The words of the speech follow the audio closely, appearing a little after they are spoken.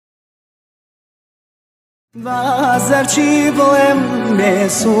بازەرچی بڵێم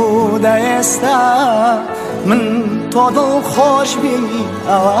بێسوودە ئێستا من تۆ دڵ خۆش بینی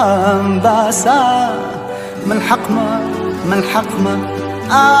ئەوەم باسە من حەقمە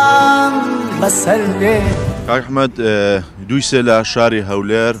ئام بەسەر بێ. کاک ئەحمەد دوی سێ لە شاری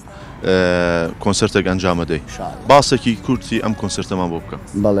هەولێر کۆنسەرتێک ئەنجام دەدەی. باسێکی کورتی ئەم کۆنسەرتەمان بۆ بکە.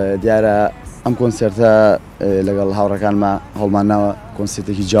 بەڵێ دیارە ئەم کۆنسەرتە لەگەڵ هاوڕەکانمە هەڵمانناوە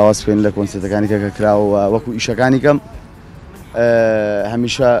کۆنسەرتێکی جیاواز بکەین لە کۆنسەرتەکانی کە کراوە وەکو ئیشەکانی کەم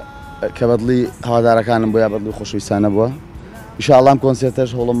هەمیشە کە بەدڵی هەوادارەکانم بۆ یا بەدڵی خۆشەویستانە بووە. ئینشاءڵڵا ئەم کۆنسەرتەش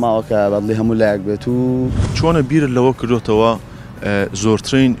هەوڵم ماوە کە بەدڵی هەموو لایەک بێت و چۆنە بیرت لەوە کردوتەوە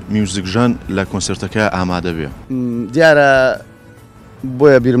زۆرترین میوزیکژان لە کۆنسەرتەکە ئامادە بێ؟ دیارە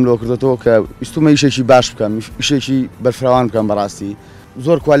بۆیە بیرم لەوە کردوتەوە کە ویستومە ئیشێکی باش بکەم، ئیشێکی بەرفراوان بکەم بەڕاستی.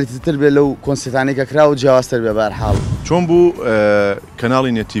 زۆر کوالیتیتر بێ لەو کۆنسەرتانەی کە کراوە جیاوازتر بێ بەهەرحاڵ. چۆن بوو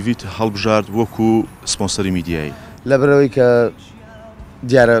کەناڵی NETTV هەڵبژارد وەکو سپۆنسەری میدیایی؟ لەبەرەوەی کە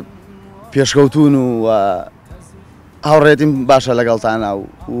دیارە پێشکەوتون و هاوڕێتیم باشە لەگەڵتانە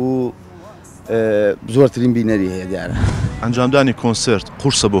و زۆرترین بینەری هەیە دیارە. ئەنجامدانی کۆنسەرت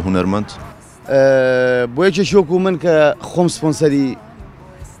قورسە بۆ هونەرمەند؟ بۆ یەکێکی وەکو من کە خۆم سپۆنسەری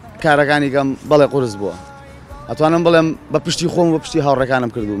کارەکانی کەم بەڵێ قورس بووە. ئەتوانم بڵێم بە پشتی خۆم و بە پشتی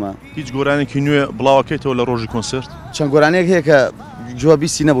هاوڕەکانم کردومە. هیچ گۆرانێکی نوێ بڵاوەکەیتەوە لە ڕۆژی کۆنسەرت؟ چەند گۆرانێک هەیە کە جووە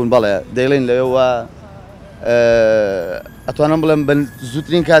بیستی نەبوون بەڵێ دەیڵێن لەوێەوە ئەتوانم بڵێم بە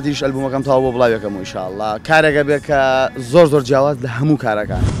زووترین کاتیش ئەلبومەکەم تاوا بۆ بڵاوەکەم و ئینشاءڵڵا کارێکە بێت کە زۆر جیاواز لە هەموو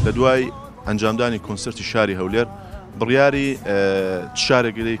کارەکان. لە دوای ئەنجامدانی کۆنسەرتی شاری هەولێر بڕیاری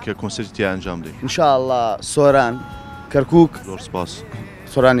شارێکگەی کە کۆنسەرتی تیا ئەنجام دەی؟ ئینشاءڵڵا سۆران، کەرکووک، زۆر سپاس.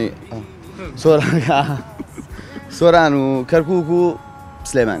 سۆران و کەرکووک و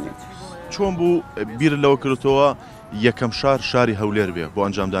سلێمانی. چۆن بوو بیر لەوە کردەوە یەکەم شاری هەولێر بێ بۆ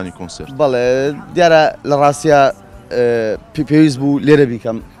ئەنجامدانی کۆنسەرت؟ بەڵێ دیارە لە ڕاستیە پێویست بوو لێرە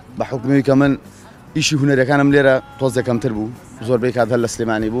بیکەم بە حکومەوەی کە من ئیشی هونەرەکانم لێرە تۆز یەکەمتر بوو زۆربەی کات هەر لە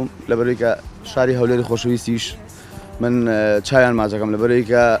سلێمانی بووم لەبەرەوەی کە شاری هەولێری خۆشەویستیش من چایان ماچەکەم لەبەرەوەی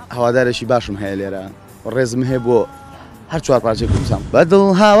کە هەوادارێکی باشم هەیە لێرە ڕێزم هەیە بۆ هەر چوار پارچەی کوسام. بەدڵ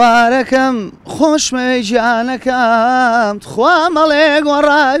هاوارەکەم خۆشمەی گیانەکەم خوا مەڵێ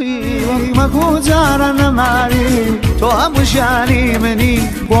گۆڕاوی وەکو جارە نەماوی تۆ هەموو ژیانی منی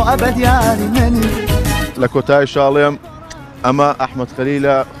بۆ ئەبەد یاری منی. لە کۆتایی شاڵێم ئەمە ئەحمەد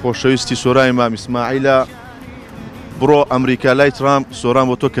خەلیلە خۆشەویستی سۆرانی مام ئیسماعیلە بڕۆ ئەمریکا لای ترامپ سۆران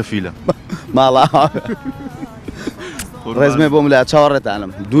بۆ تۆ کەفیلە. ماڵا ڕێزمێ بۆم لە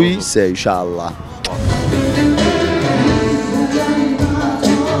چاوەڕێتانم دوی سێ ئینشاءڵڵا.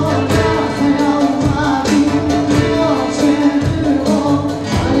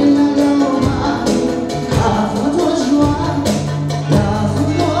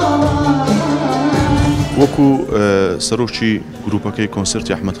 وەکو سەرۆکی گروپەکەی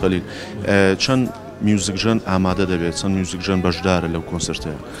کۆنسەرتی ئەحمەد خەلیل چەند میوزیکژان ئامادە دەبێت، چەند میوزیکژان بەشدارە لەو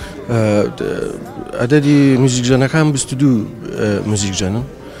کۆنسەرتەیە؟ عەدەدی میوزیکژانەکان 22 میوزیکژانن.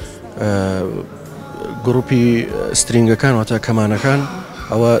 گروپی سترینگەکان واتە کەمانەکان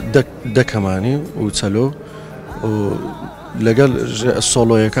ئەوە دە کەمانی و چەلۆ و لەگەڵ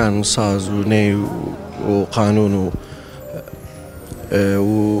سۆلۆیەکان ساز و نێی و قانون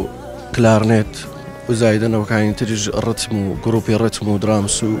و کلارنێت و زایدنەوەکانی تریژ ڕتم و گروپی ڕتم و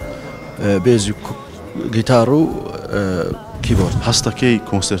درامس و بێزی گیتار و کیبۆرد. هەستەکەی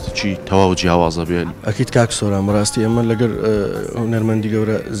کۆنسەرتێکی تەواو جیاوازە بێت؟ ئەکید کاک سۆران بەڕاستی ئێمە لەگەر هونەرمەندی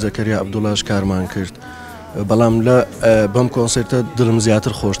گەورە زەکەریا عەبدوڵڵاش کارمان کرد بەڵام لە بەم کۆنسەرتە دڵم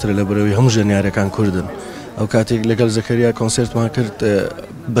زیاتر خۆشترە لەبەرەوەی هەموو ژەنیارەکان کوردن. ئەو کاتێک لەگەڵ زەکەریا کۆنسەرتمان کرد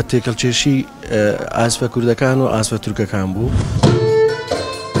بە تێکەڵچێشی ئاسفە کوردەکان و ئاسفە تورکەکان بوو.